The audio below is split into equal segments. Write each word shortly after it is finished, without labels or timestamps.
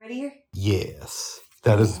Right here? Yes.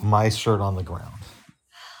 That is my shirt on the ground.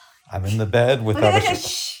 I'm in the bed without a shirt.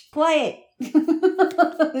 Shh, quiet.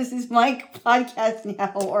 This is my podcast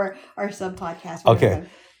now, or our sub-podcast. Okay.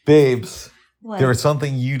 Babes, What? there was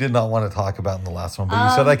something you did not want to talk about in the last one, but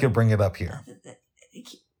you said I could bring it up here.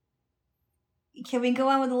 Can we go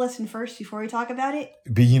on with the lesson first before we talk about it?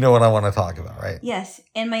 But you know what I want to talk about, right? Yes,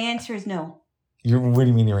 and my answer is no. What do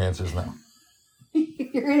you mean your answer is no?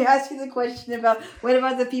 You're going to ask me the question about what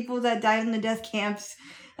about the people that died in the death camps?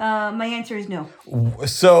 My answer is no.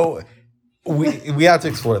 So we have to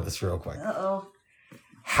explore this real quick. Uh-oh.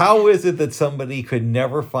 How is it that somebody could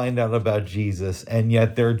never find out about Jesus and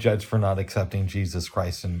yet they're judged for not accepting Jesus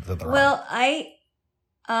Christ into their Well, I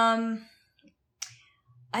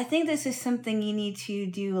think this is something you need to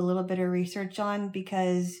do a little bit of research on,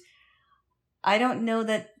 because I don't know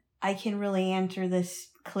that I can really answer this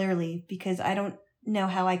clearly, because I don't know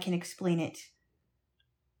how I can explain it.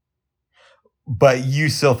 But you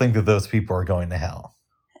still think that those people are going to hell?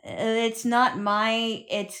 It's not my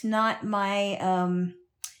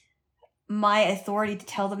my authority to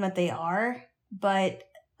tell them that they are, but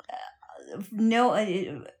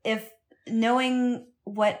if knowing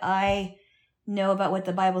what I know about what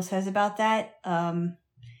the Bible says about that,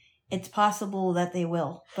 it's possible that they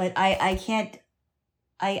will, but I can't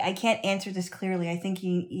answer this clearly. I think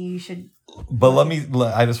you should. But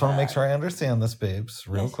I just want to make sure I understand this, babes,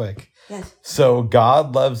 real quick. Yes. So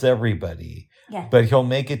God loves everybody. Yeah. But he'll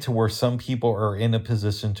make it to where some people are in a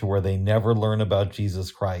position to where they never learn about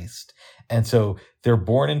Jesus Christ. And so they're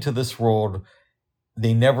born into this world.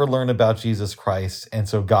 They never learn about Jesus Christ. And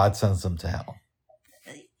so God sends them to hell.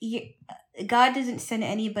 God doesn't send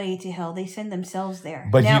anybody to hell. They send themselves there.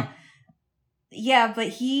 But but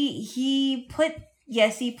he put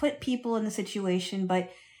people in the situation, but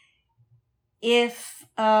if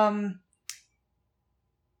the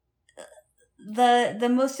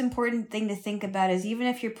most important thing to think about is, even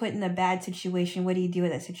if you're put in a bad situation, what do you do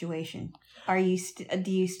with that situation?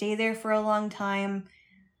 Do you stay there for a long time,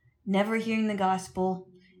 never hearing the gospel?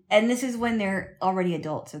 And this is when they're already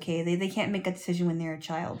adults, okay? They can't make a decision when they're a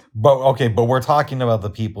child. But we're talking about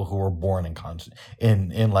the people who were born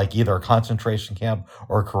in like either a concentration camp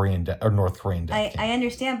or North Korean death camp. I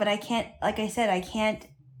understand, but I can't. Like I said, I can't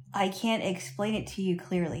explain it to you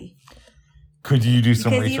clearly. Could you do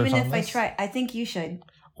some research on this? Because even if I try, I think you should.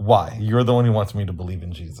 Why? You're the one who wants me to believe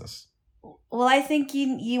in Jesus. Well, I think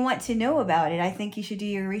you want to know about it. I think you should do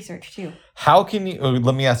your research too. How can you?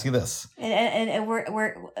 Let me ask you this. And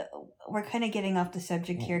we're kind of getting off the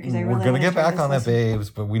subject here, because we're going to get back on it, babes,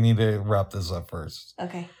 but we need to wrap this up first.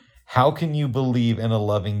 Okay. How can you believe in a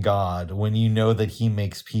loving God when you know that he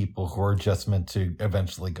makes people who are just meant to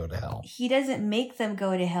eventually go to hell? He doesn't make them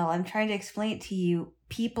go to hell. I'm trying to explain it to you.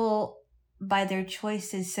 People, by their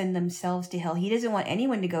choices, send themselves to hell. He doesn't want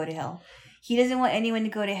anyone to go to hell. He doesn't want anyone to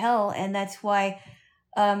go to hell, and that's why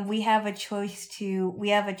we have a choice to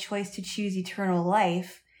choose eternal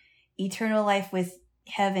life with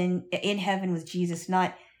in heaven with Jesus,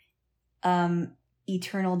 not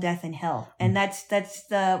eternal death in hell. And that's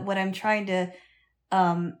what I'm trying to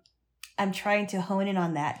hone in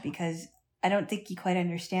on that, because I don't think you quite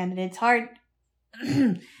understand it. It's hard.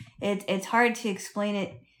 It's hard to explain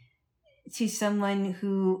it to someone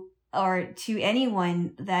or to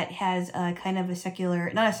anyone that has a kind of a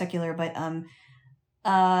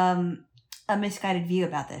misguided view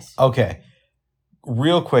about this. Okay.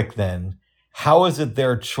 Real quick then, how is it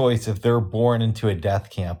their choice if they're born into a death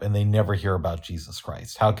camp and they never hear about Jesus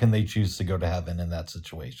Christ? How can they choose to go to heaven in that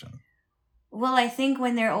situation? Well, I think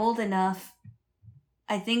when they're old enough,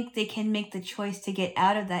 I think they can make the choice to get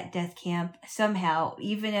out of that death camp somehow,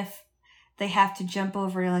 even if they have to jump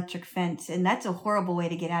over an electric fence. And that's a horrible way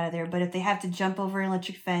to get out of there. But if they have to jump over an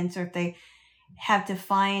electric fence, or if they have to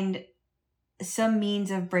find some means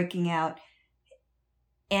of breaking out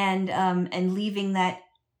and leaving that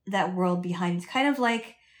world behind, it's kind of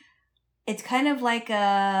like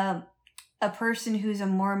a person who's a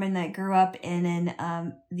Mormon that grew up in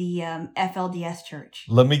the FLDS church.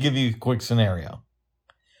 Let me give you a quick scenario.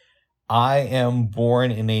 I am born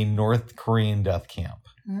in a North Korean death camp,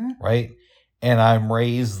 right? And I'm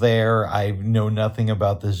raised there. I know nothing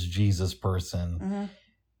about this Jesus person. Mm-hmm.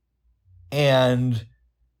 And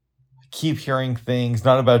keep hearing things,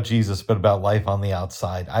 not about Jesus, but about life on the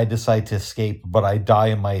outside. I decide to escape, but I die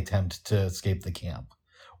in my attempt to escape the camp.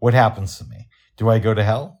 What happens to me? Do I go to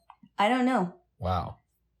hell? I don't know. Wow.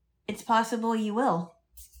 It's possible you will,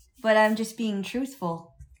 but I'm just being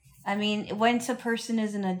truthful. I mean, once a person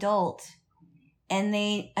is an adult and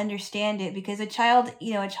they understand it, because a child,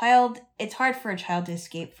 it's hard for a child to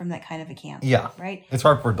escape from that kind of a camp. Yeah. Right? It's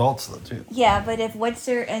hard for adults, though, too. Yeah, but once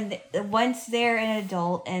they're an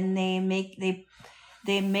adult and they make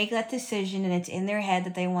that decision, and it's in their head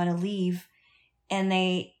that they want to leave, and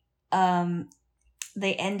they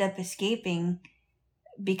end up escaping,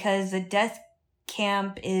 because the death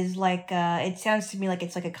camp is like it sounds to me like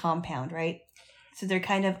it's like a compound, right? So they're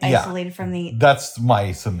kind of isolated from the... That's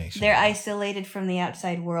my summation. They're isolated from the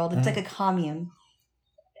outside world. It's like a commune,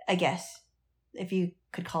 I guess, if you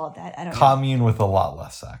could call it that. I don't know. Commune with a lot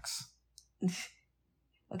less sex.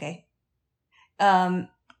 Okay. Right,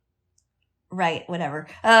 whatever.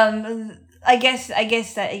 I guess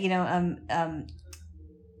that,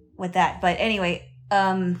 with that. But anyway,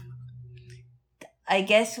 I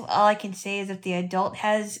guess all I can say is if the adult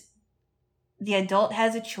has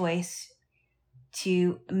a choice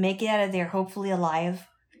to make it out of there, hopefully alive,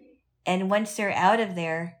 and once they're out of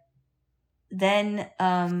there, then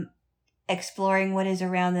exploring what is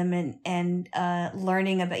around them, and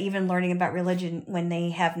learning about religion when they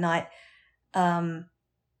have not heard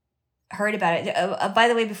about it. By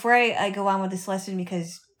the way, before I go on with this lesson,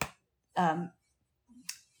 because we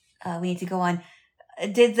need to go on,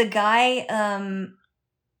 did the guy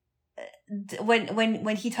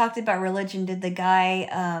when he talked about religion, did the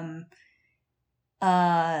guy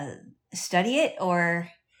study it, or...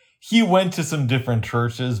 He went to some different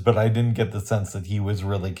churches, but I didn't get the sense that he was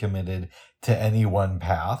really committed to any one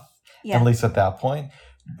path, at least at that point.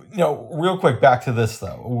 Real quick, back to this,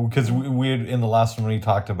 though, because we had, in the last one, we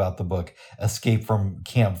talked about the book Escape from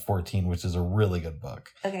Camp 14, which is a really good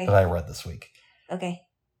book that I read this week. Okay.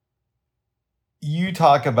 You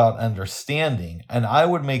talk about understanding, and I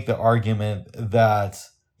would make the argument that,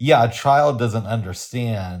 a child doesn't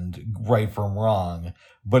understand right from wrong,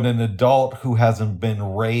 but an adult who hasn't been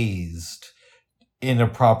raised in a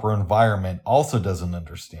proper environment also doesn't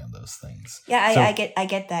understand those things. Yeah, I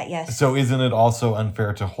get that, yes. So isn't it also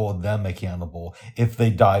unfair to hold them accountable if they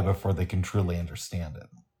die before they can truly understand it?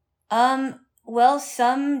 Well,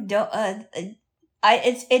 some don't.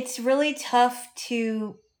 It's really tough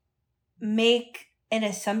to make an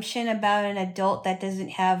assumption about an adult that doesn't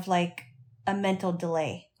have like a mental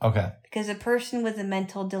delay. Okay. Because a person with a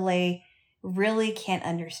mental delay really can't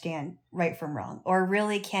understand right from wrong, or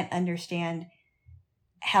really can't understand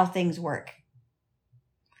how things work.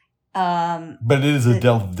 But it is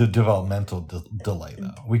the developmental delay,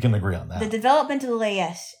 though. We can agree on that. The developmental delay,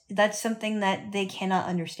 yes. That's something that they cannot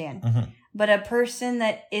understand. Mm-hmm. But a person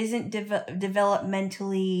that isn't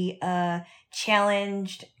developmentally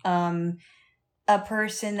challenged, a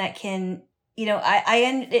person that can,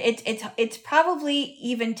 it's probably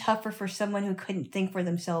even tougher for someone who couldn't think for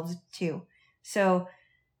themselves too. So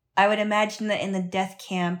I would imagine that in the death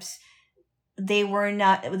camps, they were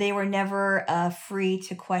never free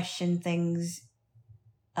to question things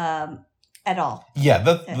at all. Yeah,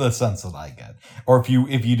 that's the sense that I get. Or if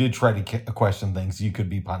you did try to question things, you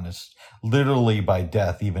could be punished literally by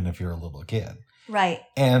death, even if you're a little kid. Right.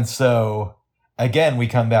 And so, again, we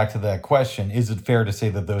come back to that question: is it fair to say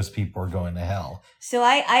that those people are going to hell? So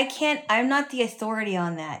I can't. I'm not the authority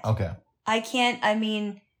on that. Okay. I can't. I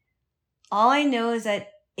mean, all I know is that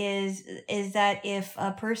if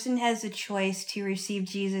a person has a choice to receive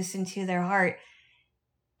Jesus into their heart,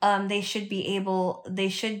 they should be able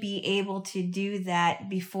to do that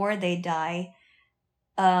before they die,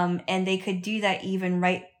 and they could do that even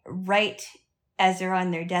right as they're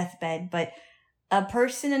on their deathbed. But a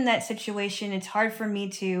person in that situation, it's hard for me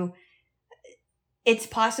to. It's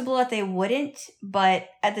possible that they wouldn't, but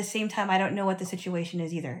at the same time, I don't know what the situation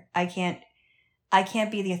is either. I can't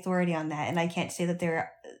be the authority on that, and I can't say that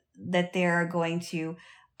they're going to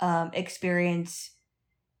experience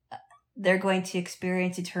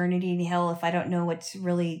eternity in hell if I don't know what's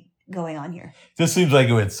really going on here. This seems like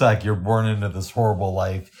it would suck. You're born into this horrible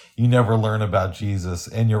life. You never learn about Jesus,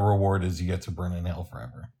 and your reward is you get to burn in hell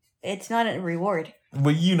forever. It's not a reward.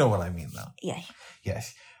 But you know what I mean, though. Yeah.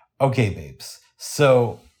 Yes. Okay, babes.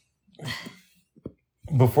 So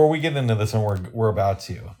before we get into this, and we're about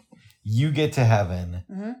to, you get to heaven.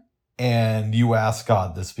 Mm-hmm. And you ask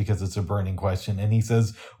God this because it's a burning question. And he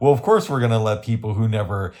says, well, of course, we're going to let people who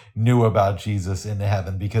never knew about Jesus into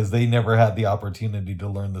heaven because they never had the opportunity to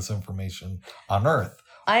learn this information on earth.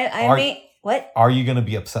 What? Are you going to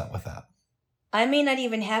be upset with that? I may not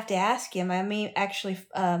even have to ask him. I may actually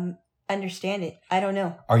understand it. I don't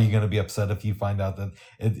know. Are you going to be upset if you find out that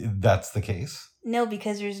that's the case? No,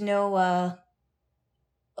 because there's no...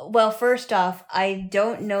 Well, first off, I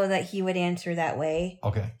don't know that he would answer that way.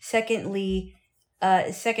 Okay. Secondly,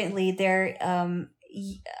 there,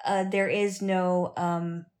 there is no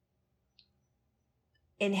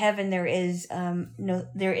in heaven there is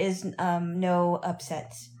no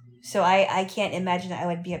upsets. So I can't imagine that I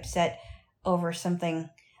would be upset over something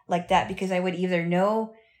like that, because I would either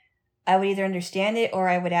understand it or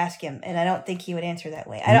I would ask him, and I don't think he would answer that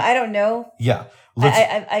way. I don't know. Yeah.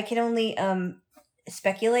 I can only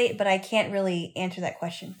speculate, but I can't really answer that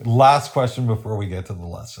question. Last question before we get to the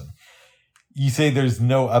lesson. You say there's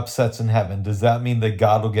no upsets in heaven. Does that mean that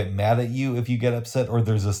God will get mad at you if you get upset, or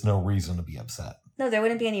there's just no reason to be upset? No, there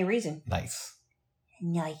wouldn't be any reason. Nice.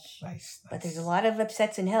 But there's a lot of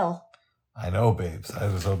upsets in hell. I know, babes. I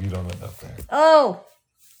just hope you don't end up there. Oh,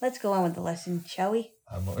 let's go on with the lesson, shall we?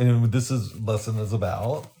 And lesson is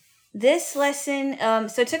about? This lesson,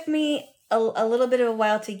 so it took me a little bit of a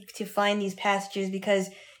while to find these passages, because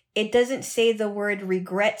it doesn't say the word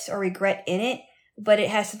regrets or regret in it, but it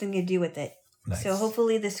has something to do with it. Nice. So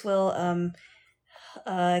hopefully this will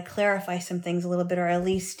clarify some things a little bit, or at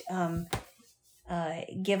least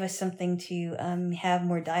give us something to have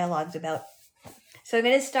more dialogues about. So I'm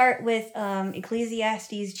going to start with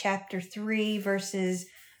Ecclesiastes chapter 3, verses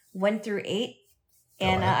 1 through 8.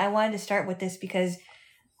 And I wanted to start with this because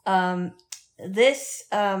this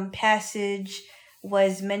passage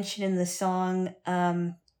was mentioned in the song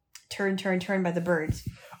Turn, Turn, Turn by the Byrds.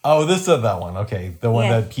 Oh, this is that one. Okay. The one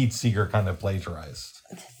that Pete Seeger kind of plagiarized.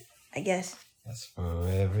 I guess. That's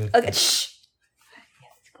forever. Okay, shh. Yeah,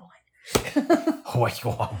 let's go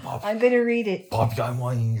on. I'm going to read it.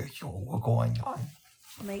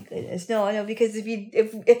 My goodness. No, because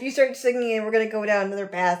if you start singing it, we're going to go down another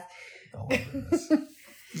path. Oh, my goodness.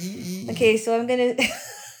 Okay, so I'm going to...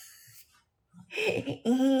 Okay.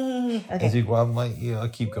 As you go on,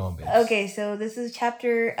 keep going, babe. Okay, so this is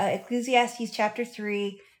Ecclesiastes chapter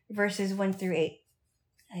 3, verses 1 through 8.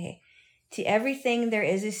 Okay. To everything there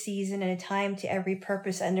is a season and a time to every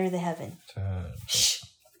purpose under the heaven. Shh.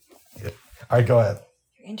 Yeah. All right, go ahead.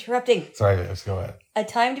 You're interrupting. Sorry, let's go ahead. A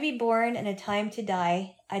time to be born and a time to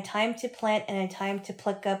die. A time to plant and a time to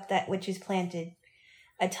pluck up that which is planted.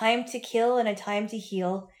 A time to kill and a time to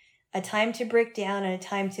heal. A time to break down and a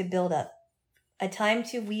time to build up. A time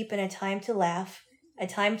to weep and a time to laugh, a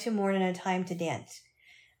time to mourn and a time to dance,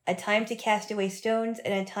 a time to cast away stones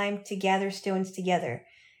and a time to gather stones together,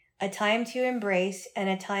 a time to embrace and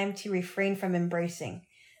a time to refrain from embracing,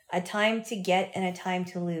 a time to get and a time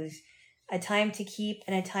to lose, a time to keep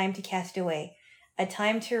and a time to cast away, a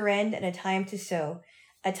time to rend and a time to sow,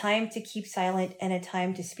 a time to keep silent and a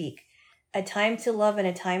time to speak, a time to love and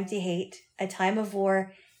a time to hate, a time of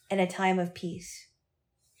war and a time of peace.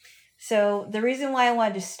 So the reason why I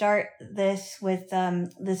wanted to start this with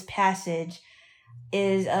this passage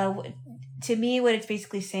is, to me, what it's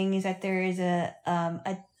basically saying is that there is a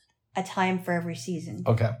time for every season.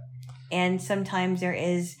 Okay. And sometimes there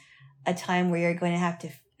is a time where you're going to have to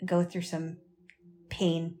go through some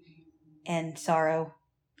pain and sorrow,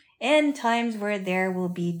 and times where there will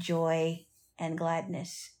be joy and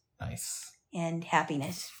gladness. Nice. And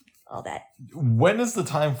happiness. All that. When is the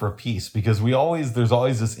time for peace? Because there's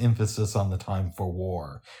always this emphasis on the time for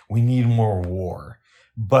war. We need more war.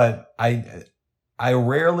 But I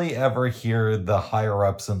rarely ever hear the higher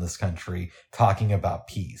ups in this country talking about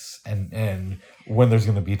peace and when there's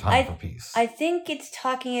going to be time for peace. I think it's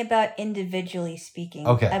talking about individually speaking.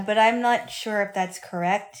 Okay. But I'm not sure if that's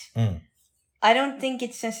correct. I don't think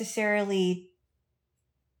it's necessarily...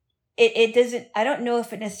 It doesn't... I don't know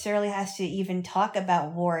if it necessarily has to even talk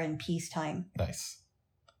about war and peacetime. Nice.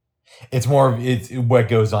 It's more it's what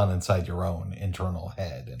goes on inside your own internal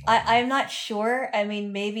head. I'm not sure. I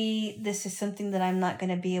mean, maybe this is something that I'm not going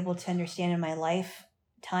to be able to understand in my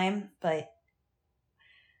lifetime, but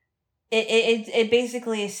it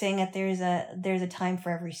basically is saying that there's a time for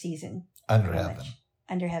every season. Under heaven. Much.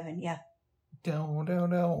 Under heaven, yeah. Down.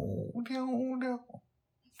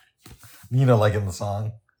 You know, like in the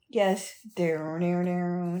song? Yes. That's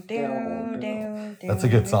a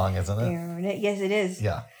good song, isn't it? Yes, it is.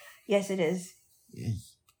 Yeah. Yes, it is.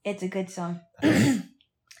 It's a good song.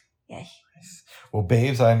 Yes. Well,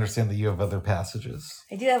 babes, I understand that you have other passages.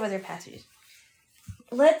 I do have other passages.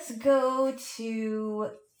 Let's go to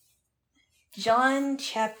John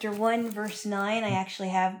chapter 1, verse 9. I actually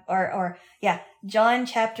have, John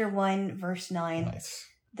chapter 1, verse 9. Nice.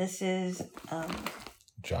 This is...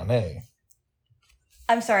 John A.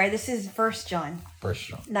 I'm sorry, this is First John. First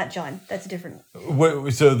John. Not John. That's different.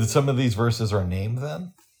 So some of these verses are named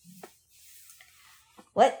then?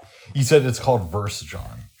 What? You said it's called Verse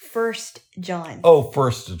John. First John. Oh,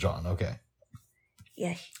 First John. Okay.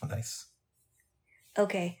 Yes. Nice.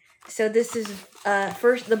 Okay. So this is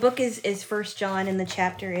first. The book is First John, and the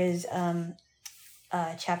chapter is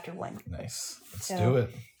chapter 1. Nice. Let's So- do it.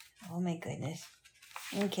 Oh my goodness.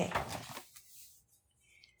 Okay.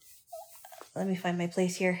 Let me find my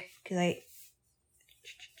place here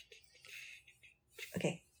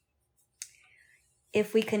Okay.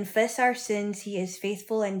 If we confess our sins, he is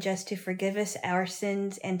faithful and just to forgive us our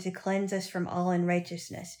sins and to cleanse us from all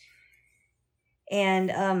unrighteousness.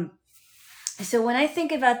 And so when I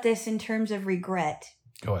think about this in terms of regret,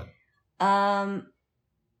 Go ahead.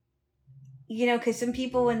 because some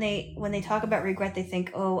people when they talk about regret, they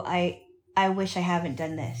think, oh, I wish I haven't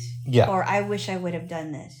done this. Yeah. Or I wish I would have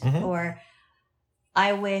done this. Mhm. Or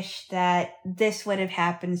I wish that this would have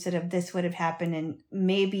happened instead of this would have happened, and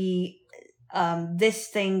maybe this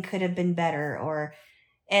thing could have been better.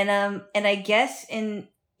 And I guess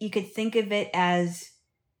you could think of it as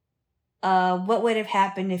what would have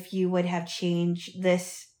happened if you would have changed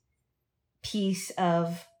this piece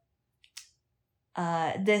of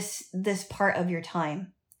this part of your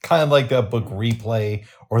time. Kind of like that book Replay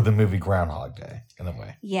or the movie Groundhog Day, in a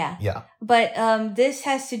way. Yeah. Yeah. But this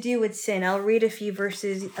has to do with sin. I'll read a few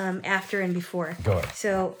verses after and before. Go ahead.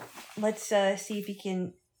 So let's see if we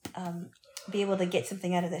can be able to get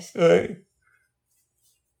something out of this. All right.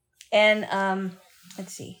 And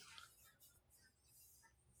let's see.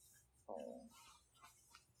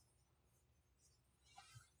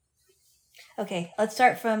 Okay, let's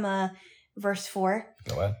start from verse 4.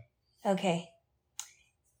 Go ahead. Okay.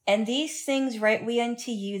 And these things write we unto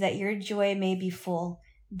you, that your joy may be full.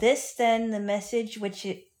 This then is the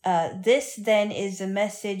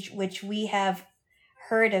message which we have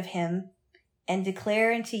heard of him, and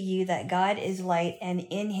declare unto you that God is light, and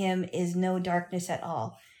in him is no darkness at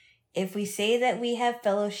all. If we say that we have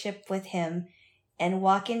fellowship with him, and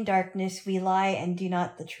walk in darkness, we lie and do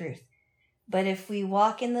not the truth. But if we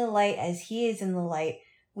walk in the light as he is in the light,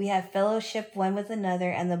 we have fellowship one with another,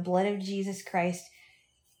 and the blood of Jesus Christ,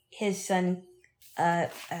 his son,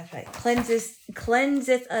 cleanseth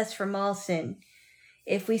us from all sin.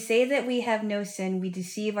 If we say that we have no sin, we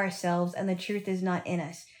deceive ourselves, and the truth is not in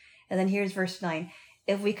us. And then here's verse 9.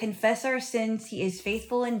 If we confess our sins, he is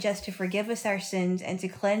faithful and just to forgive us our sins and to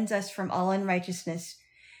cleanse us from all unrighteousness.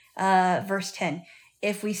 Verse 10.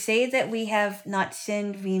 If we say that we have not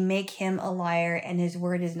sinned, we make him a liar, and his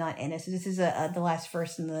word is not in us. So this is the last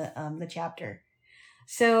verse in the chapter.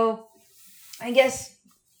 So I guess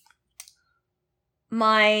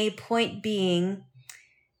my point being,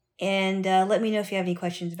 and let me know if you have any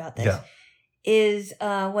questions about this, is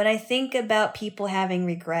when I think about people having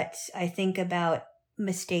regrets, I think about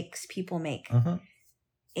mistakes people make. Mm-hmm.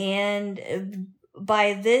 And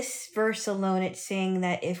by this verse alone, it's saying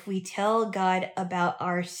that if we tell God about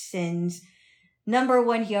our sins, number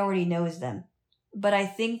one, he already knows them. But I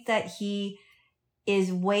think that he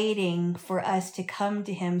is waiting for us to come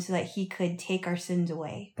to him so that he could take our sins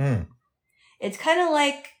away. Mm. It's kind of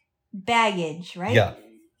like baggage, right? Yeah.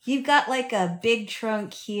 You've got like a big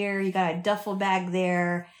trunk here, you got a duffel bag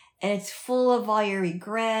there, and it's full of all your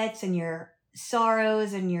regrets and your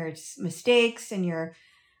sorrows and your mistakes and your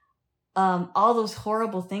all those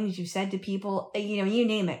horrible things you said to people, you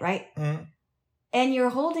name it, right? Mm. And you're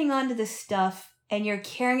holding on to this stuff and you're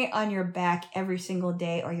carrying it on your back every single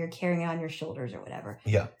day, or you're carrying it on your shoulders or whatever.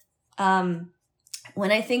 Yeah.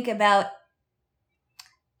 When I think about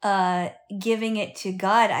giving it to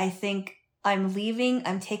God, I think I'm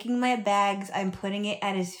taking my bags, I'm putting it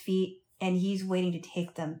at his feet, and he's waiting to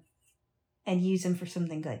take them and use them for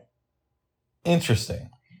something good. Interesting.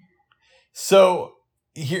 So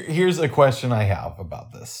here's a question I have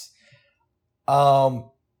about this.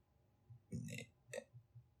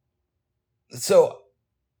 So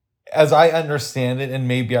as I understand it, and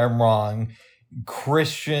maybe I'm wrong,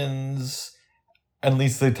 Christians, at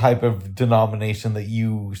least the type of denomination that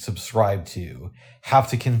you subscribe to, have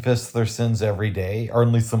to confess their sins every day, or at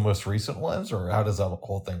least the most recent ones, or how does that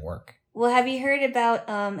whole thing work? Well, have you heard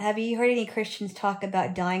any Christians talk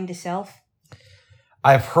about dying to self?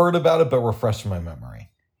 I've heard about it, but refresh my memory.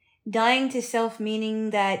 Dying to self meaning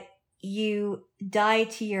that you die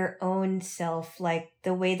to your own self, like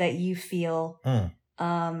the way that you feel,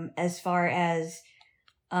 as far as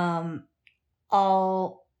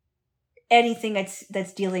anything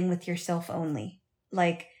that's dealing with yourself only.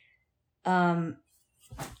 Like when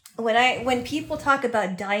people talk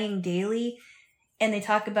about dying daily and they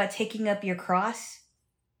talk about taking up your cross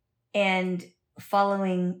and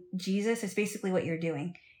following Jesus, it's basically what you're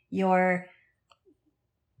doing. You're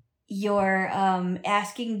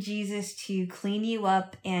asking Jesus to clean you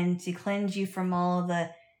up and to cleanse you from all the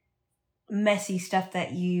messy stuff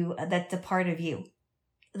that's a part of you,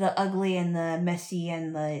 the ugly and the messy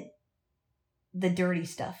and the dirty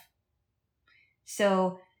stuff.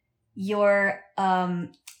 So your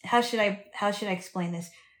how should I explain this?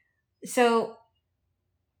 So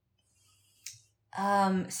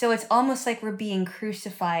it's almost like we're being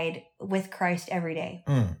crucified with Christ every day.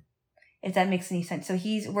 If that makes any sense. So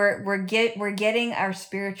we're getting our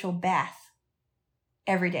spiritual bath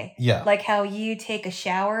every day. Yeah. Like how you take a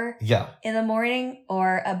shower in the morning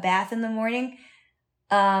or a bath in the morning.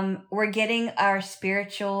 We're getting our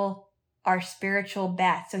spiritual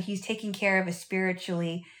bath. So he's taking care of us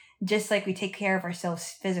spiritually, just like we take care of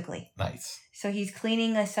ourselves physically. Nice. So he's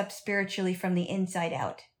cleaning us up spiritually from the inside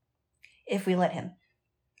out, if we let him.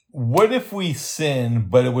 What if we sin,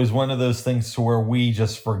 but it was one of those things to where we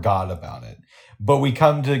just forgot about it, but we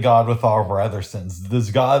come to God with all of our other sins?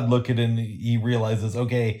 Does God look at it and he realizes,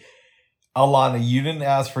 okay, Alana, you didn't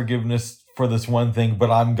ask forgiveness for this one thing,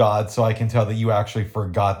 but I'm God, so I can tell that you actually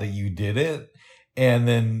forgot that you did it. And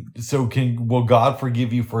then, will God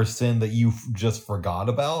forgive you for a sin that you just forgot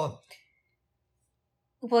about?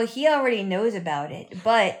 Well, he already knows about it,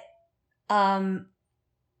 but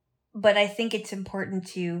I think it's important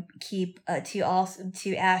to keep to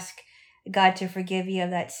ask God to forgive you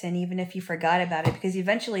of that sin, even if you forgot about it, because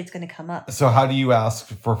eventually it's going to come up. So how do you ask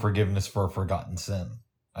for forgiveness for a forgotten sin?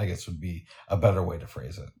 I guess would be a better way to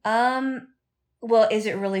phrase it. Well, is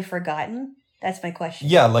it really forgotten? That's my question.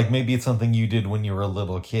 Yeah, like maybe it's something you did when you were a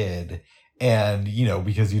little kid, and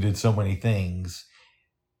because you did so many things,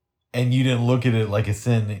 and you didn't look at it like a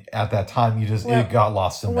sin at that time. It got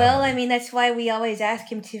lost in memory. Well, I mean, that's why we always ask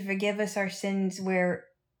him to forgive us our sins where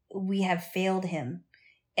we have failed him.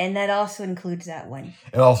 And that also includes that one.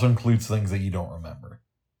 It also includes things that you don't remember.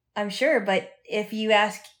 I'm sure, but if you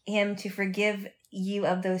ask him to forgive you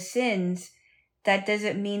of those sins, that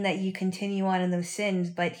doesn't mean that you continue on in those sins.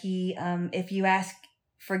 But if you ask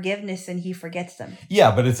forgiveness, and he forgets them.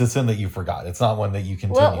 Yeah, but it's a sin that you forgot. It's not one that you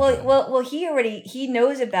continue doing. Well, he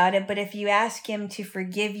knows about it. But if you ask him to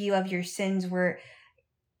forgive you of your sins, where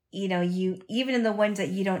you even in the ones that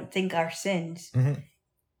you don't think are sins,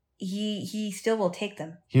 he still will take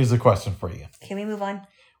them. Here's a question for you. Can we move on?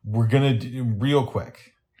 We're gonna do real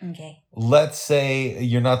quick. Okay. Let's say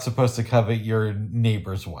you're not supposed to covet your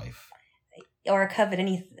neighbor's wife, or covet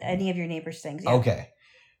any of your neighbor's things. Yeah. Okay.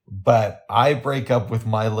 But I break up with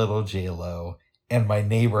my little J-Lo, and my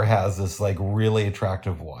neighbor has this like really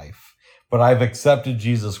attractive wife, but I've accepted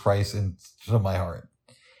Jesus Christ into my heart,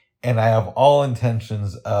 and I have all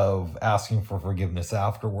intentions of asking for forgiveness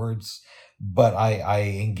afterwards, but I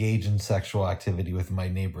engage in sexual activity with my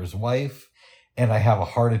neighbor's wife, and I have a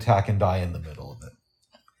heart attack and die in the middle of it.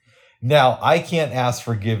 Now, I can't ask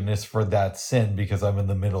forgiveness for that sin because I'm in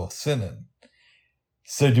the middle of sinning.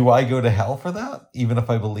 So do I go to hell for that, even if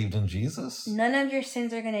I believed in Jesus? None of your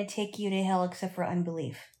sins are going to take you to hell except for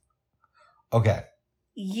unbelief. Okay.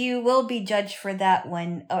 You will be judged for that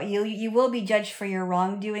one. You will be judged for your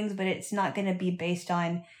wrongdoings, but it's not going to be based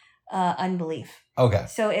on unbelief. Okay.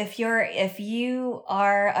 So if you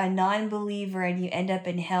are a non-believer and you end up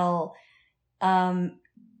in hell,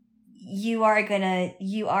 you are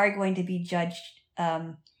going to be judged.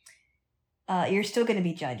 You're still going to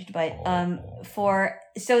be judged, but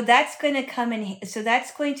that's going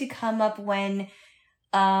to come up when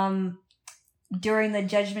during the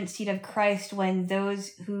judgment seat of Christ, when those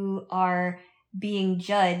who are being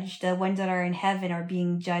judged, the ones that are in heaven, are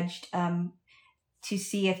being judged to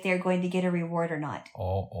see if they're going to get a reward or not.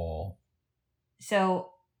 So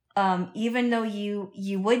even though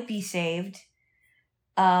you would be saved,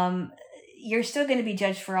 you're still going to be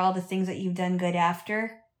judged for all the things that you've done good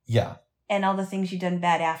after. Yeah. And all the things you've done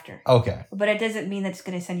bad after. Okay. But it doesn't mean that's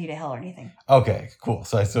going to send you to hell or anything. Okay, cool.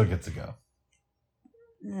 So I still get to go.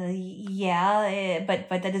 But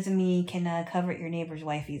that doesn't mean you can covet your neighbor's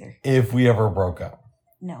wife either. If we ever broke up.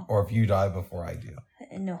 No. Or if you die before I do.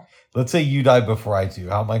 No. Let's say you die before I do.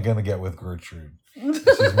 How am I going to get with Gertrude?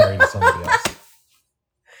 She's married to somebody else.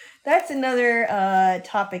 That's another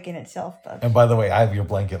topic in itself, Bubs. And by the way, I have your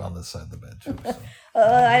blanket on this side of the bed, too. So.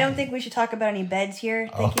 I don't think we should talk about any beds here.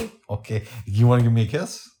 Thank you. Okay. You want to give me a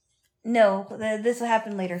kiss? No. This will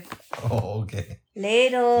happen later. Oh, okay.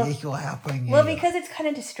 Later. It will happen. Well, because it's kind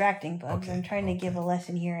of distracting, Bubs. Okay, I'm trying to give a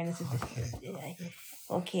lesson here, and this is just...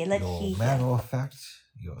 Okay, let's see. You're matter of fact.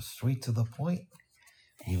 You're straight to the point,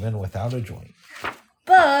 even without a joint.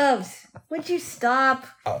 Bubs, would you stop?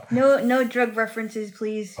 Oh. No drug references,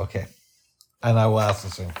 please. Okay. And I will ask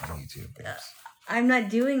the same from you too, babes. I'm not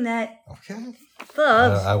doing that. Okay.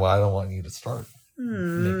 Bubs. I don't want you to start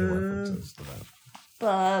making references to that.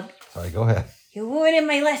 Bub. Sorry, go ahead. You're ruining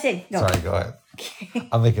my lesson. No. Sorry, go ahead. Okay.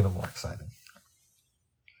 I'm making it more exciting.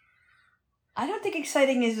 I don't think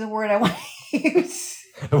exciting is the word I want to use.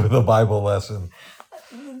 with a Bible lesson.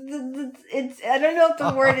 It's I don't know if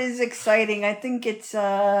the word is exciting. I think it's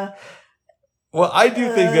Well, I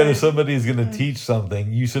do think that if somebody's going to teach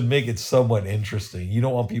something, you should make it somewhat interesting. You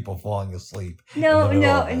don't want people falling asleep.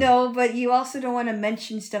 No, but you also don't want to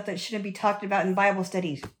mention stuff that shouldn't be talked about in Bible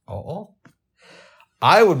studies. Oh,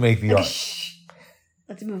 I would make the Shh.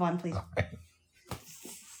 Let's move on, please. Right.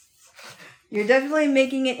 You're definitely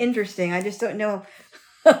making it interesting. I just don't know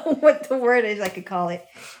what the word is I could call it.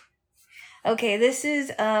 Okay, this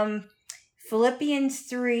is Philippians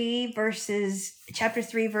 3 chapter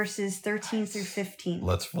 3 verses 13 through 15.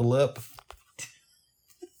 Let's Philip.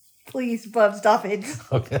 Please, Bub, stop it.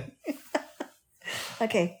 Okay.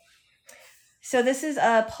 Okay. So this is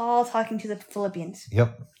Paul talking to the Philippians.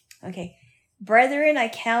 Yep. Okay. Brethren, I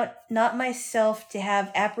count not myself to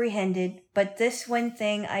have apprehended, but this one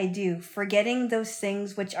thing I do, forgetting those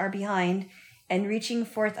things which are behind, and reaching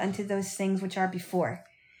forth unto those things which are before.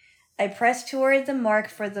 I press toward the mark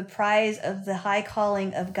for the prize of the high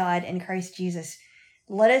calling of God in Christ Jesus.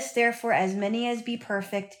 Let us therefore, as many as be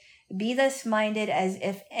perfect, be thus minded, as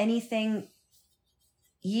if anything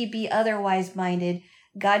ye be otherwise minded,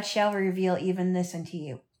 God shall reveal even this unto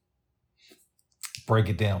you. Break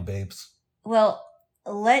it down, babes. Well,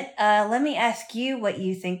 let me ask you what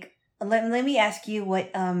you think. Let me ask you what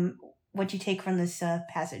you take from this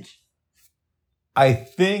passage. I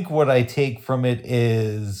think what I take from it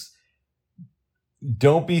is,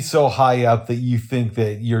 don't be so high up that you think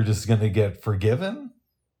that you're just going to get forgiven,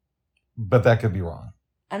 but that could be wrong.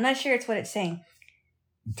 I'm not sure it's what it's saying.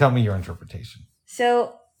 Tell me your interpretation.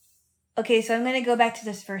 So I'm going to go back to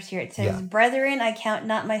this verse here. It says, Brethren, I count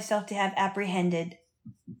not myself to have apprehended,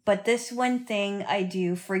 but this one thing I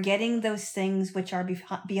do, forgetting those things which are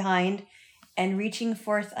behind, and reaching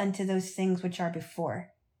forth unto those things which are before.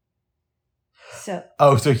 So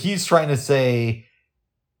he's trying to say,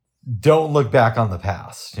 don't look back on the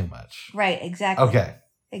past too much. Right, exactly. Okay.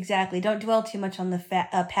 Exactly. Don't dwell too much on the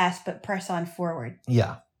past, but press on forward.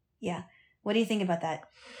 Yeah. Yeah. What do you think about that?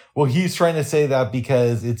 Well, he's trying to say that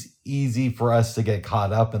because it's easy for us to get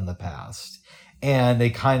caught up in the past. And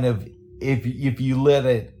it kind of, if you let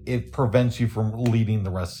it prevents you from leading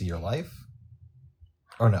the rest of your life.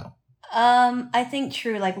 Or no? I think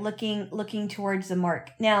true, like looking towards the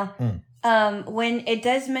mark. Now, when it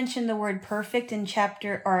does mention the word perfect in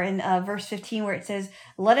verse 15, where it says,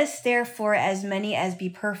 let us therefore as many as be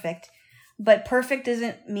perfect, but perfect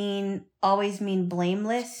doesn't always mean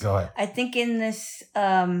blameless. Go ahead. I think in this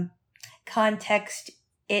context,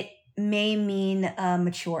 it may mean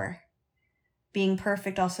mature. Being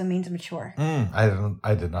perfect also means mature.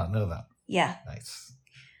 I did not know that. Yeah. Nice.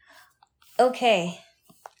 Okay.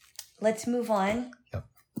 Let's move on. Yep.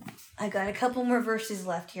 I got a couple more verses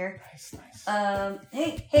left here. Nice.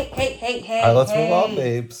 Hey. All right, let's move on,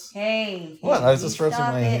 babes. Hey. What? I was just stretching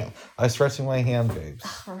my hand. I was stretching my hand, babes.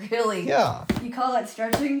 Oh, really? Yeah. You call that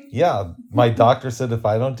stretching? Yeah. My doctor said if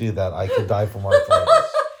I don't do that, I could die from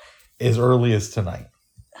arthritis as early as tonight.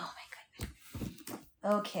 Oh, my goodness.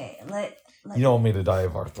 Okay. You don't want me to die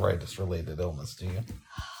of arthritis-related illness, do you?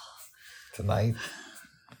 Tonight?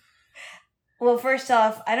 Well, first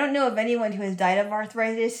off, I don't know of anyone who has died of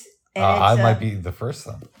arthritis. And I might be the first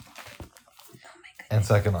then. Oh my goodness. And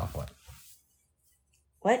second off, what?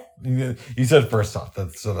 What? You said first off,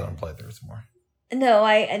 so that implied there was more. No,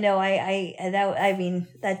 that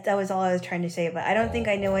was all I was trying to say. But I don't think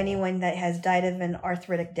I know anyone that has died of an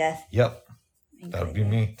arthritic death. Yep, that would be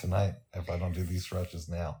me tonight if I don't do these stretches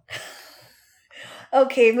now.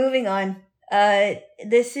 Okay, moving on.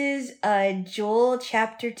 This is Joel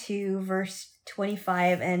chapter 2, verse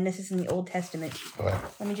 25, and this is in the Old Testament. Okay.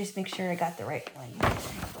 Let me just make sure I got the right one.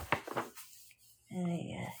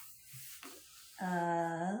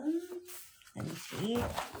 Let me see.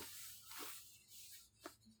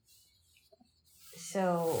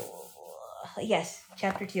 So, yes,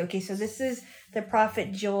 chapter 2. Okay, so this is the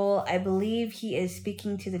prophet Joel. I believe he is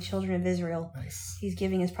speaking to the children of Israel. Nice. He's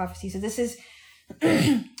giving his prophecy. So this is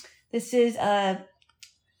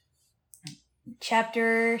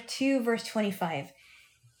chapter 2, verse 25.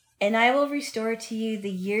 And I will restore to you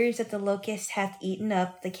the years that the locust hath eaten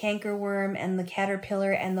up, the cankerworm and the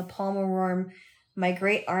caterpillar and the palmer worm, my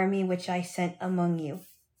great army which I sent among you.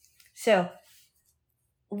 So,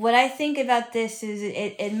 what I think about this is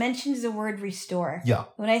it mentions the word restore. Yeah.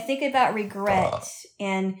 When I think about regrets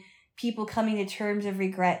and people coming to terms of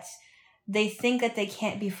regrets, they think that they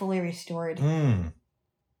can't be fully restored.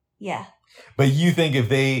 Yeah. But you think if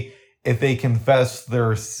they confess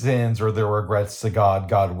their sins or their regrets to God,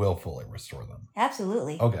 God will fully restore them?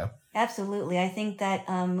 Absolutely. Okay. Absolutely. I think that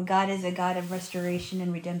God is a God of restoration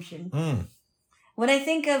and redemption. When I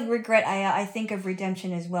think of regret, I think of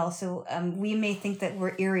redemption as well. So we may think that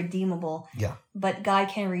we're irredeemable. Yeah. But God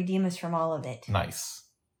can redeem us from all of it. Nice.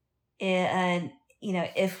 And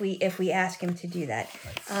if we ask Him to do that.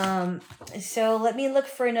 Nice. So let me look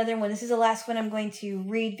for another one. This is the last one I'm going to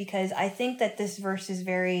read because I think that this verse is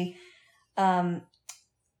very. I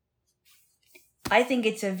think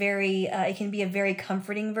it's a very. It can be a very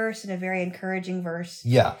comforting verse and a very encouraging verse.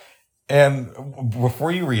 Yeah. And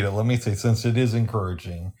before you read it, let me say, since it is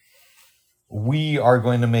encouraging, we are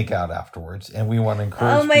going to make out afterwards, and we want to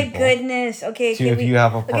encourage. Oh my goodness! Okay, if you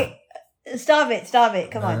have a part, okay, stop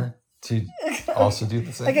it! Come on. To also do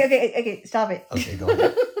the same. Okay, stop it. Okay, go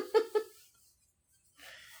ahead.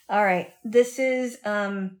 All right, this is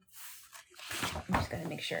I'm just gonna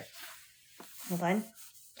make sure. Hold on.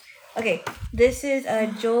 Okay, this is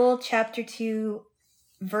Joel chapter 2,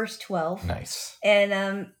 verse 12. Nice.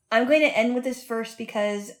 And I'm going to end with this verse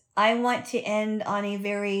because I want to end on a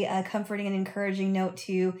very comforting and encouraging note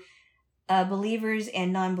to believers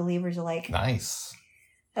and non-believers alike. Nice.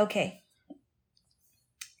 Okay.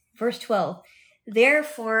 Verse 12.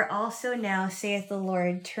 Therefore also now saith the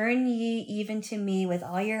Lord, turn ye even to me with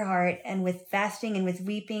all your heart, and with fasting, and with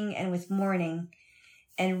weeping, and with mourning,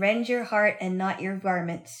 and rend your heart and not your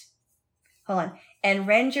garments. Hold on. And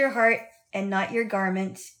rend your heart and not your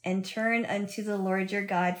garments, and turn unto the Lord your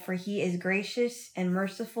God, for he is gracious and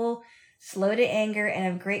merciful, slow to anger, and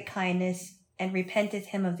of great kindness, and repenteth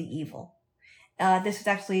him of the evil. This was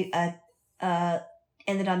actually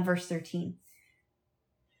ended on verse 13.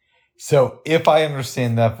 So if I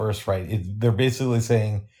understand that verse right, they're basically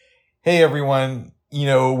saying, hey, everyone,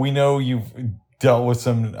 we know you've dealt with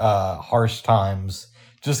some harsh times.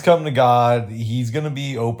 Just come to God. He's going to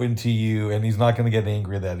be open to you, and he's not going to get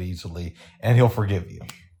angry that easily, and he'll forgive you.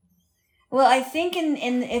 Well, I think in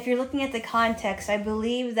if you're looking at the context, I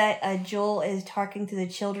believe that Joel is talking to the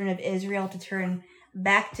children of Israel to turn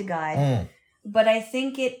back to God. Mm. But I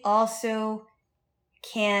think it also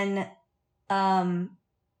can...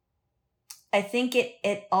 I think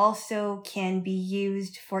it also can be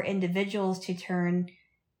used for individuals to turn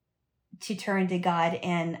to God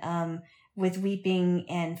and with weeping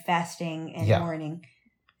and fasting and mourning,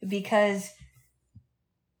 because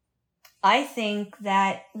I think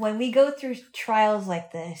that when we go through trials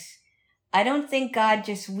like this, I don't think God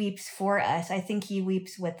just weeps for us. I think he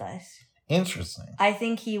weeps with us. Interesting. I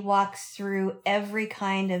think he walks through every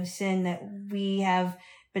kind of sin that we have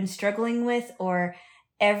been struggling with, or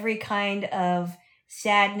every kind of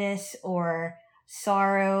sadness or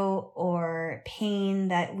sorrow or pain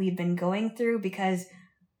that we've been going through, because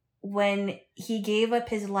when he gave up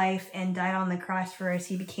his life and died on the cross for us,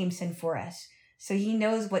 he became sin for us. So he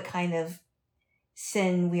knows what kind of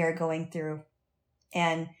sin we are going through.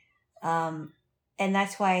 And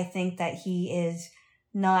that's why I think that he is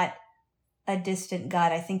not a distant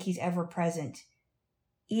God. I think he's ever present,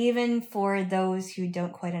 even for those who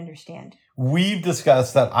don't quite understand. We've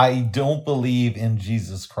discussed that I don't believe in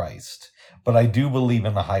Jesus Christ, but I do believe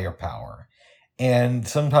in a higher power. And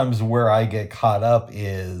sometimes where I get caught up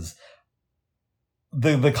is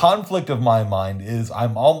the conflict of my mind is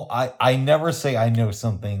I never say I know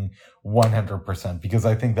something 100% because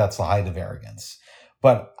I think that's the height of arrogance.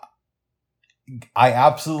 But I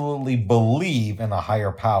absolutely believe in a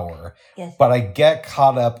higher power. Yes. But I get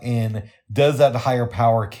caught up in, does that higher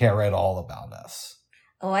power care at all about us?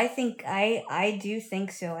 Oh, I think I do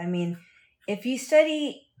think so. I mean, if you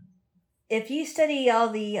study all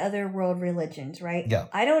the other world religions, right? Yeah.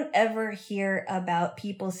 I don't ever hear about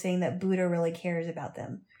people saying that Buddha really cares about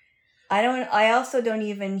them. I also don't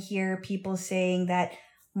even hear people saying that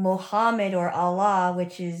Muhammad or Allah,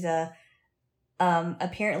 which is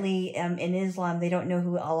apparently in Islam, they don't know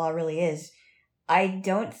who Allah really is. I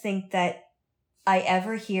don't think that I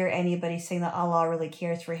ever hear anybody saying that Allah really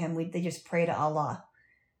cares for him. They just pray to Allah.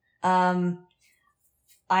 I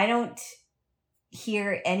don't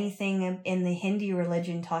hear anything in the Hindu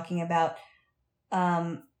religion talking about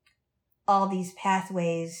all these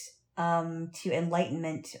pathways to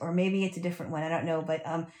enlightenment, or maybe it's a different one. I don't know, but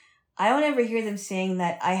I don't ever hear them saying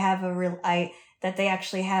that that they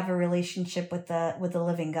actually have a relationship with the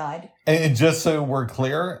living God. And just so we're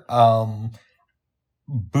clear,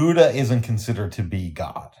 Buddha isn't considered to be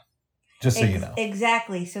God. Just so you know.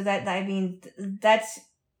 Exactly. So that's and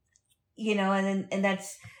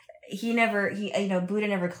that's Buddha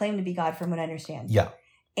never claimed to be God, from what I understand. Yeah.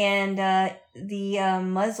 And the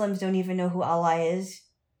Muslims don't even know who Allah is.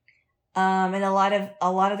 And a lot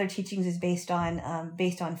of their teachings is based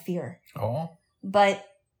on fear. Oh. But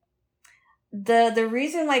the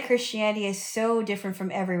reason why Christianity is so different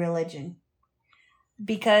from every religion,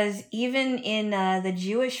 because even in the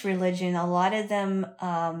Jewish religion, a lot of them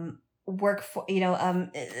work for,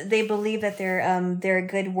 they believe that their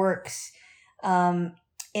good works in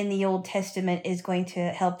the Old Testament is going to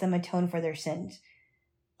help them atone for their sins.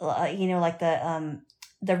 Like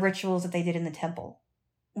the rituals that they did in the temple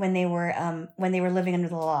when they were living under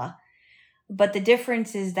the law. But the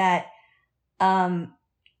difference is that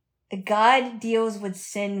God deals with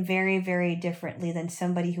sin very, very differently than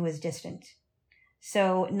somebody who is distant.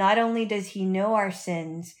 So not only does he know our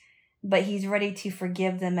sins, but he's ready to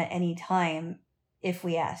forgive them at any time if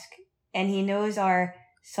we ask. And he knows our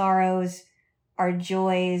sorrows, our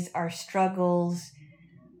joys, our struggles,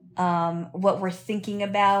 what we're thinking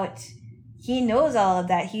about. He knows all of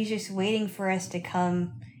that. He's just waiting for us to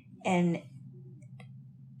come and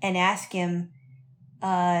ask him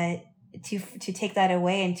to take that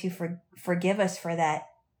away and to forgive us for that,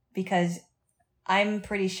 because I'm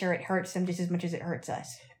pretty sure it hurts him just as much as it hurts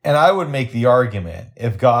us. And I would make the argument,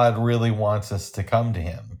 if God really wants us to come to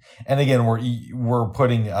him, and again, we're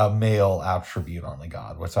putting a male attribute on the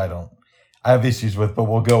God, which I have issues with, but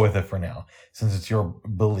we'll go with it for now, since it's your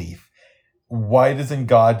belief. Why doesn't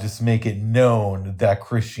God just make it known that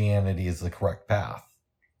Christianity is the correct path?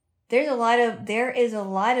 There is a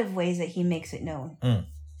lot of ways that he makes it known.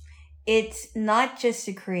 It's not just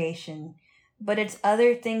the creation, but it's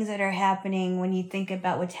other things that are happening when you think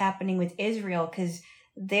about what's happening with Israel, because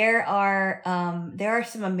there are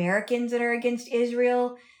some Americans that are against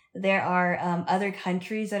Israel. There are other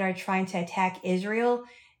countries that are trying to attack Israel.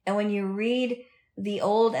 And when you read the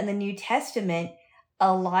Old and the New Testament,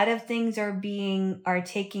 a lot of things are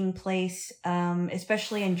taking place,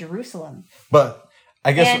 especially in Jerusalem. But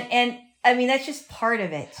I guess, and I mean, that's just part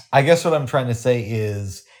of it. I guess what I'm trying to say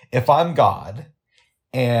is, if I'm God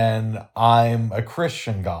and I'm a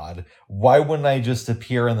Christian God, why wouldn't I just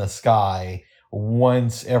appear in the sky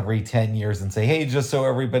once every 10 years and say, hey, just so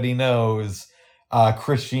everybody knows,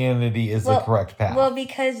 Christianity is the correct path? Well,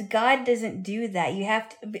 because God doesn't do that. You have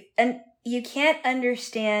to, and you can't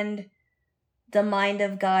understand the mind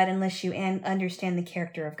of God unless you understand the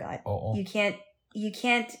character of God. Oh. You can't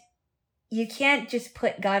just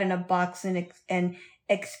put God in a box and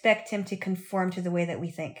expect him to conform to the way that we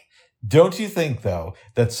think. Don't you think, though,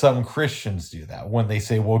 that some Christians do that when they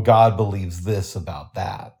say, well, God believes this about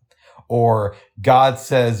that? Or God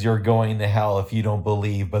says you're going to hell if you don't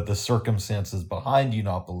believe, but the circumstances behind you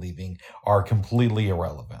not believing are completely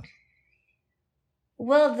irrelevant?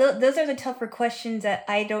 Well, those are the tougher questions that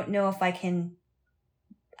I don't know if I can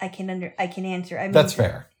answer. I mean, that's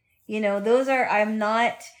fair. Those are, I'm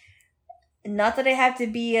not that I have to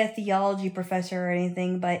be a theology professor or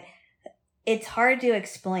anything, but it's hard to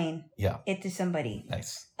explain it to somebody.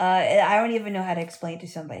 Nice. I don't even know how to explain it to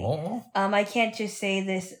somebody. Oh. I can't just say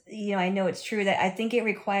this, I know it's true, that I think it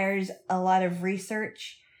requires a lot of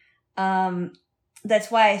research. That's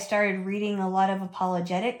why I started reading a lot of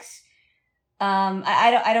apologetics.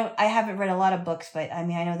 I haven't read a lot of books, but I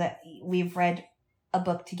mean, I know that we've read a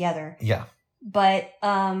book together. Yeah. But,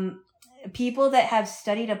 people that have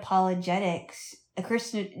studied apologetics,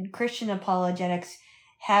 Christian apologetics,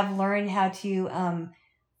 have learned how to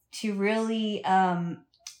really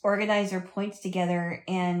organize their points together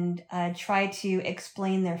and try to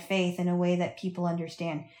explain their faith in a way that people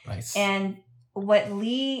understand. Nice. And what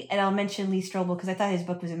and I'll mention Lee Strobel because I thought his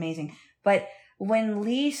book was amazing, but when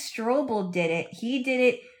Lee Strobel did it, he did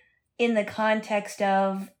it in the context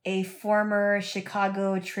of a former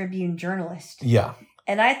Chicago Tribune journalist. Yeah.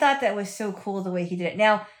 And I thought that was so cool the way he did it.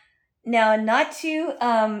 Now, not to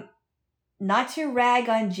rag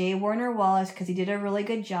on J. Warner Wallace, because he did a really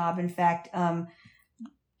good job. In fact,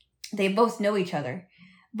 they both know each other.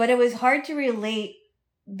 But it was hard to relate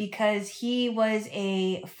because he was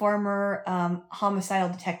a former homicidal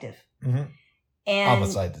detective. Mm-hmm. And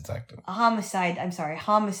homicide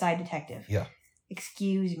detective. Yeah.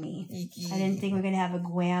 Excuse me. I didn't think we were going to have a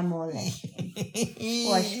grammar lesson.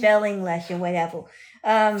 Or a spelling lesson, whatever.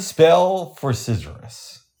 Spell for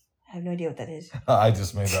scissors. I have no idea what that is. I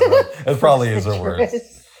just made that up. It probably is a word.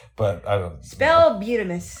 But I don't know. Spell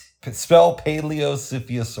butamus. Spell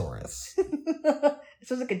Paleocephalosaurus. It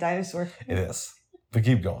sounds like a dinosaur. It is. But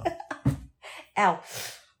keep going. Ow.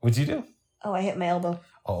 What'd you do? Oh, I hit my elbow.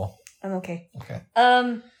 Oh. I'm okay. Okay.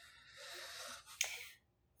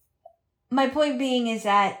 My point being is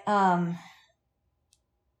that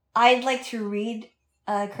I'd like to read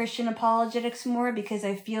Christian apologetics more because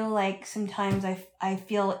I feel like sometimes I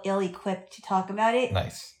feel ill-equipped to talk about it.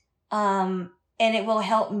 Nice. And it will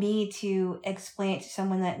help me to explain it to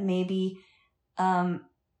someone that maybe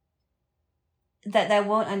that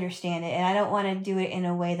won't understand it, and I don't want to do it in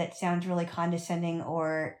a way that sounds really condescending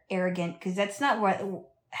or arrogant, because that's not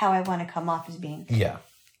how I want to come off as being. Yeah.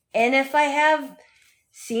 And if I have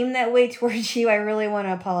seemed that way towards you, I really want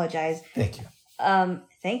to apologize. Thank you.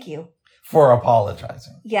 Thank you for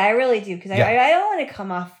apologizing. Yeah, I really do, because Yeah. I don't want to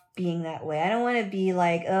come off being that way. I don't want to be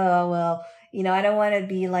like, oh well, I don't want to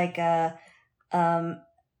be like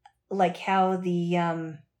like how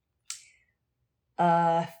the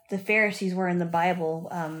Pharisees were in the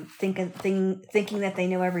Bible, thinking that they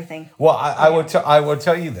know everything. Well, I would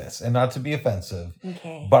tell you this, and not to be offensive,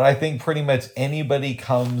 Okay. but I think pretty much anybody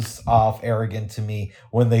comes off arrogant to me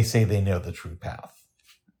when they say they know the true path.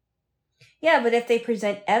 Yeah, but if they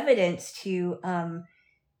present evidence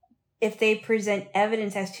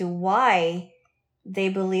as to why they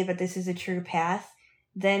believe that this is a true path,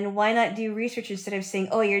 then why not do research instead of saying,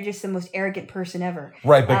 oh, you're just the most arrogant person ever?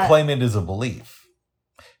 Right, but claim it as a belief.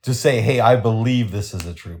 To say, hey, I believe this is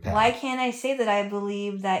a true path. Why can't I say that I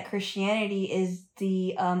believe that Christianity is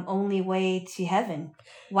the only way to heaven?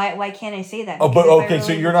 Why can't I say that? Oh, Because but if I okay, so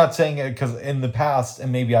really- you're not saying it because in the past,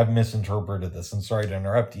 and maybe I've misinterpreted this, and sorry to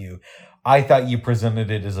interrupt you, I thought you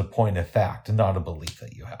presented it as a point of fact and not a belief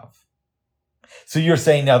that you have. So you're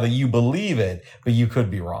saying now that you believe it, but you could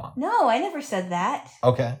be wrong. No, I never said that.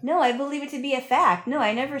 Okay. No, I believe it to be a fact. No,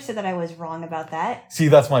 I never said that I was wrong about that. See,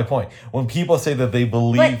 that's my point. When people say that they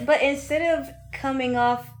believe... But instead of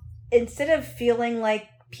feeling like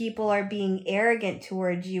people are being arrogant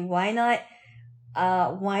towards you, why not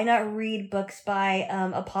read books by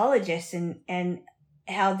apologists and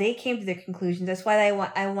how they came to their conclusions? That's why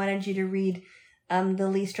I wanted you to read the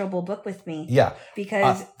Lee Strobel book with me. Yeah.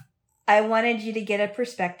 Because I wanted you to get a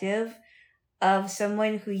perspective of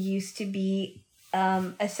someone who used to be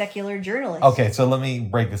a secular journalist. Okay, so let me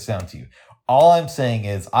break this down to you. All I'm saying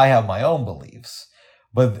is I have my own beliefs,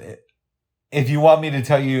 but if you want me to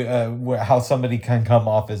tell you how somebody can come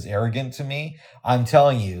off as arrogant to me, I'm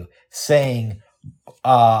telling you, saying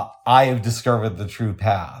I have discovered the true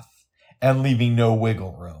path and leaving no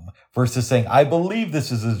wiggle room versus saying I believe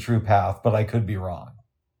this is the true path, but I could be wrong.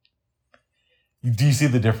 Do you see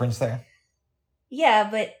the difference there? Yeah,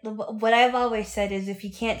 but what I've always said is if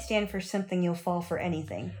you can't stand for something, you'll fall for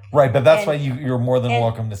anything. Right, but that's why you're more than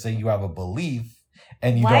welcome to say you have a belief,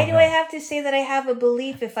 and you. Why do I have to say that I have a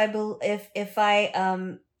belief if I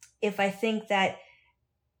think that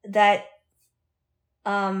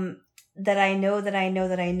I know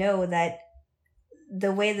that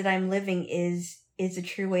the way that I'm living is a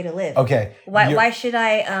true way to live? Okay. Why should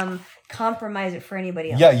I compromise it for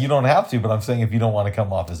anybody else? Yeah, you don't have to, but I'm saying if you don't want to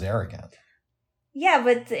come off as arrogant. Yeah,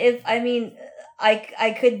 but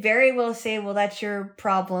I could very well say, well, that's your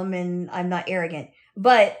problem, and I'm not arrogant.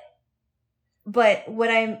 But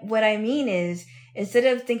what I mean is, instead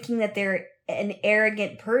of thinking that they're an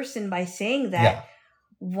arrogant person by saying that,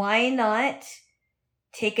 why not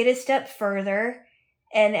take it a step further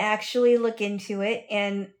and actually look into it?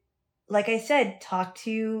 And like I said, talk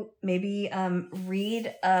to maybe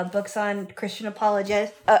read books on Christian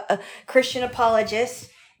apologists.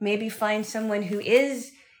 Maybe find someone who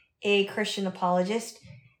is a Christian apologist,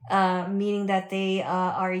 meaning that they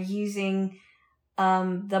are using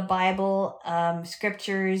the Bible,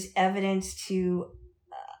 scriptures, evidence to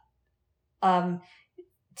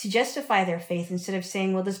justify their faith, instead of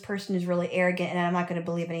saying, well, this person is really arrogant and I'm not going to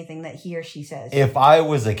believe anything that he or she says. If I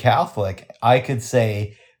was a Catholic, I could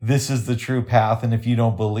say, this is the true path, and if you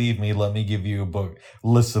don't believe me, let me give you a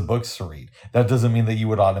list of books to read. That doesn't mean that you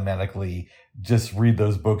would automatically just read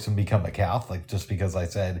those books and become a Catholic just because I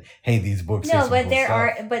said, hey, these books. No, but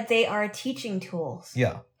they are teaching tools.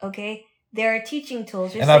 Yeah. Okay, there are teaching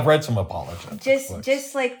tools. And I've read some apologists.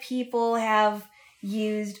 Just like people have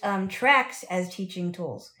used tracts as teaching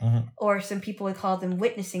tools, or some people would call them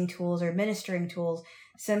witnessing tools or ministering tools.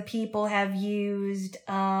 Some people have used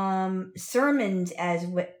sermons as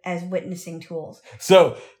witnessing tools.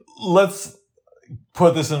 So let's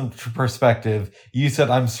put this in perspective. You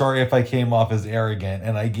said, I'm sorry if I came off as arrogant,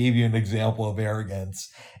 and I gave you an example of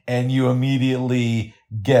arrogance, and you immediately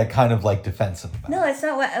get kind of like defensive about it. No, it's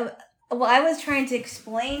not what I was trying to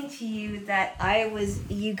explain to you, that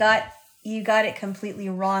you got it completely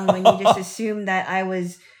wrong when you just assumed that I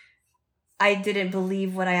didn't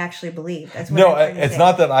believe what I actually believed. That's what it's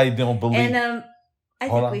not that I don't believe. And I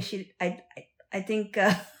think we should. I think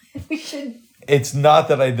we should. It's not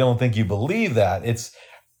that I don't think you believe that. It's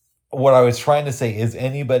what I was trying to say is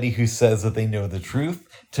anybody who says that they know the truth,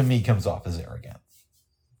 to me, comes off as arrogant.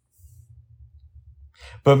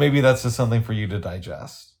 But maybe that's just something for you to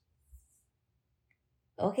digest.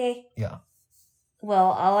 Okay. Yeah. Well,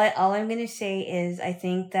 all I'm going to say is I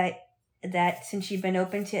think that that since you've been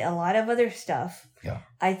open to a lot of other stuff, Yeah.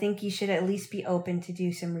 I think you should at least be open to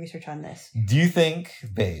do some research on this. Do you think,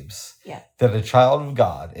 babes, Yeah. that a child of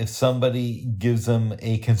God, if somebody gives them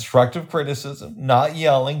a constructive criticism, not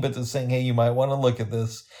yelling, but just saying, hey, you might want to look at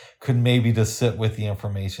this, could maybe just sit with the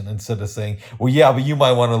information instead of saying, well, yeah, but you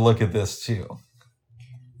might want to look at this too?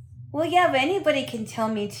 Well, yeah, but anybody can tell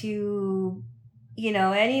me to,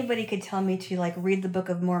 anybody could tell me to like read the Book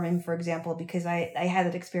of Mormon, for example, because I had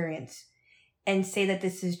that experience, and say that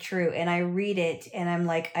this is true. And I read it and I'm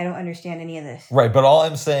like, I don't understand any of this. Right. But all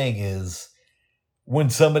I'm saying is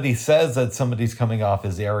when somebody says that somebody's coming off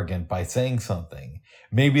as arrogant by saying something,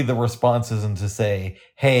 maybe the response isn't to say,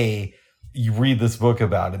 hey, you read this book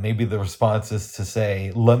about it. Maybe the response is to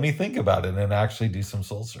say, let me think about it and actually do some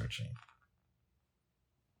soul searching.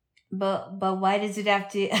 But why does it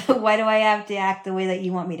have to, why do I have to act the way that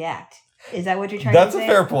you want me to act? Is that what you're trying to say? That's a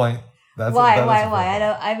fair point. Why?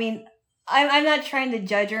 I'm not trying to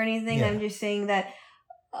judge or anything. Yeah. I'm just saying that,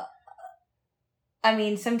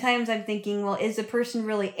 sometimes I'm thinking, well, is the person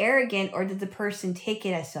really arrogant or did the person take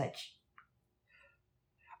it as such?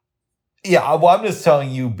 Yeah, well, I'm just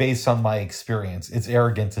telling you based on my experience, it's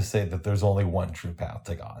arrogant to say that there's only one true path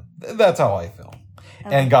to God. That's how I feel.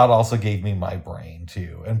 Okay. And God also gave me my brain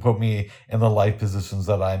too and put me in the life positions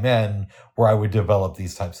that I'm in where I would develop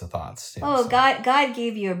these types of thoughts too. Oh, so. God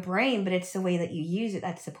gave you a brain, but it's the way that you use it.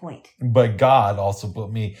 That's the point. But God also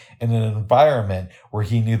put me in an environment where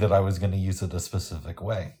he knew that I was going to use it a specific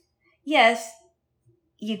way. Yes,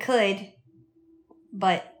 you could,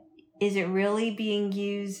 but is it really being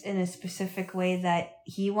used in a specific way that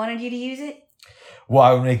he wanted you to use it? Well,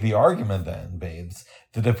 I would make the argument then, babes,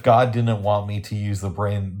 that if God didn't want me to use the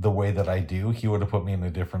brain the way that I do, he would have put me in a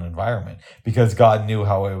different environment because God knew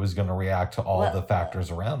how I was going to react to all the factors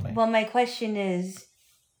around me. Well, my question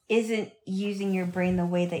isn't using your brain the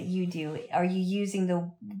way that you do. Are you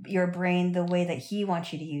using your brain the way that he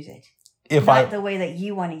wants you to use it? Not the way that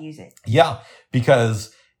you want to use it. Yeah,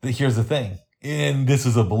 because here's the thing. And this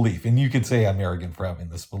is a belief. And you could say I'm arrogant for having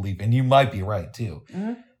this belief. And you might be right too.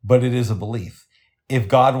 Mm-hmm. But it is a belief. If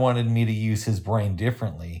God wanted me to use his brain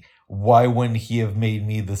differently, why wouldn't he have made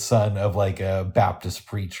me the son of like a Baptist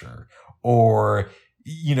preacher? Or,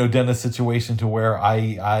 done a situation to where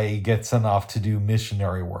I get sent off to do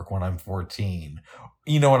missionary work when I'm 14.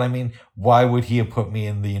 You know what I mean? Why would he have put me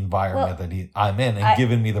in the environment that I'm in and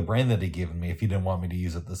given me the brain that he given me if he didn't want me to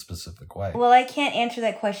use it this specific way? Well, I can't answer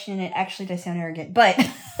that question. It actually does sound arrogant, but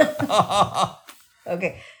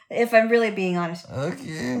okay, if I'm really being honest.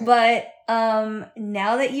 Okay. But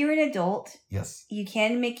now that you're an adult, yes, you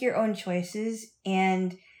can make your own choices,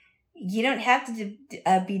 and you don't have to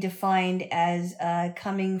be defined as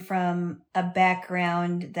coming from a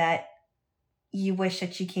background that you wish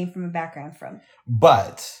that you came from a background from.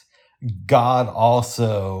 But God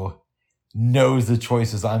also knows the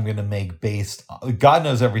choices I'm going to make God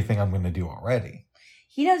knows everything I'm going to do already.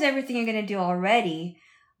 He knows everything you're going to do already,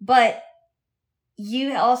 but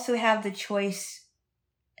you also have the choice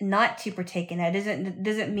not to partake in that. It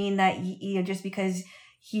doesn't mean that just because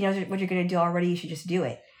he knows what you're going to do already, you should just do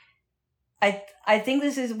it. I think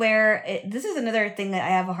this is where this is another thing that I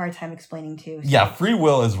have a hard time explaining too. So. Yeah, free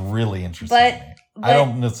will is really interesting. But I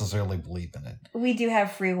don't necessarily believe in it. We do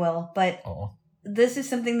have free will, but this is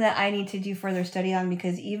something that I need to do further study on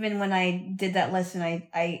because even when I did that lesson,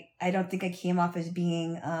 I don't think I came off as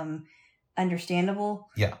being understandable.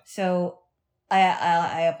 Yeah. So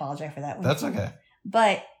I apologize for that one. That's okay.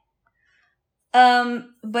 But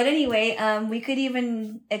anyway, we could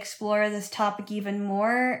even explore this topic even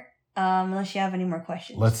more. Unless you have any more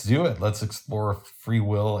questions. Let's do it. Let's explore free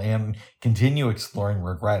will and continue exploring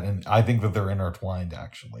regret. And I think that they're intertwined,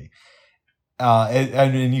 actually.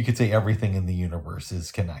 And you could say everything in the universe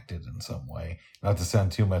is connected in some way. Not to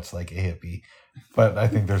sound too much like a hippie, but I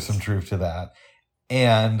think there's some truth to that.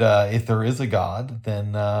 And if there is a God,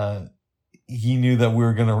 then he knew that we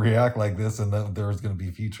were going to react like this and that there was going to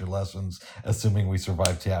be future lessons, assuming we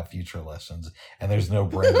survive to have future lessons. And there's no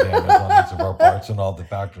brain damage on each of our parts and all the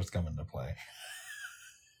factors come into play.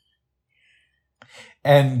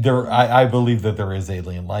 And I believe that there is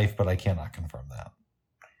alien life, but I cannot confirm that.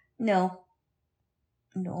 No,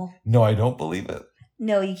 I don't believe it.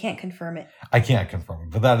 No, you can't confirm it. I can't confirm it,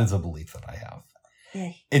 but that is a belief that I have.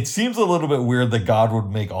 Yeah. It seems a little bit weird that God would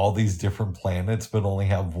make all these different planets, but only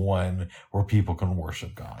have one where people can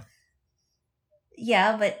worship God.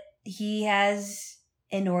 Yeah, but he has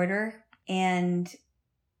an order, and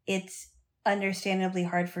it's understandably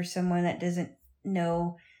hard for someone that doesn't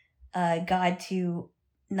know God to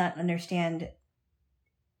not understand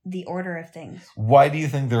the order of things. Why do you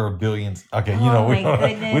think there are billions? Okay, Oh, we my don't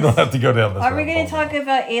goodness. have to go down this. Are we rabbit going to hole talk now.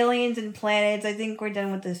 about aliens and planets? I think we're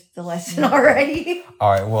done with the lesson already. All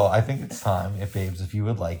right. Well, I think it's time, if you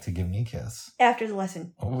would like to give me a kiss. After the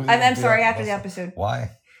lesson. We I'm do sorry, that after the lesson. episode.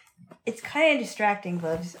 Why? It's kind of distracting,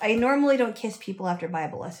 Bubs. I normally don't kiss people after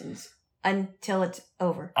Bible lessons until it's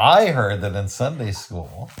over. I heard that in Sunday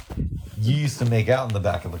school, you used to make out in the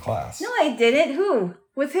back of the class. No, I didn't. Who?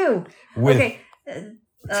 With who? With Okay.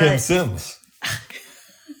 Tim Sims.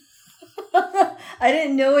 I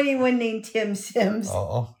didn't know anyone named Tim Sims.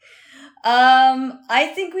 Oh.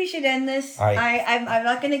 I think we should end this. All right. I'm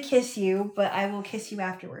not gonna kiss you, but I will kiss you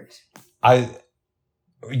afterwards.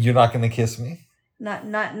 You're not going to kiss me? Not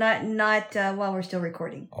while we're still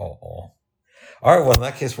recording. Oh. All right. Well, in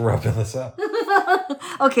that case, we're wrapping this up.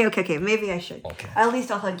 Okay. Maybe I should. Okay. At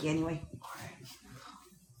least I'll hug you anyway.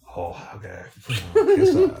 Oh, okay.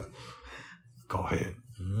 Kiss that. Go ahead.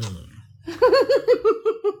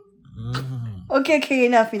 Okay,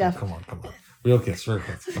 enough. Come on. Real kiss.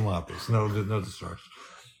 Come on, please. No distraction.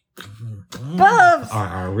 Bubs! All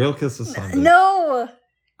right. Real kiss is Sunday. No!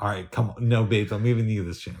 All right, come on. No, babes, I'm giving you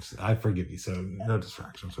this chance. I forgive you, so no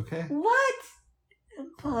distractions, okay? What?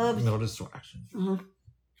 Bubs. No distractions. Mhm.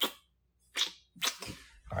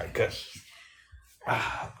 All right, good.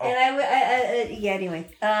 And anyway,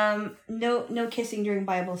 no kissing during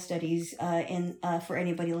Bible studies, and for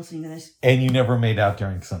anybody listening to this. And you never made out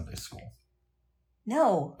during Sunday school.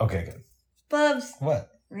 No. Okay, good. Bubs. What?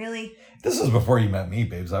 Really? This is before you met me,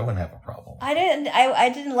 babes. I wouldn't have a problem. I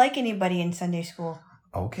didn't like anybody in Sunday school.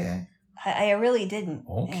 Okay. I really didn't.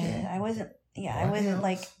 Okay. I wasn't. Yeah, I What wasn't else?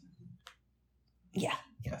 like. Yeah.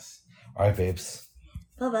 Yes. All right, babes.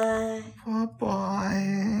 Bye-bye.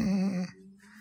 Bye-bye.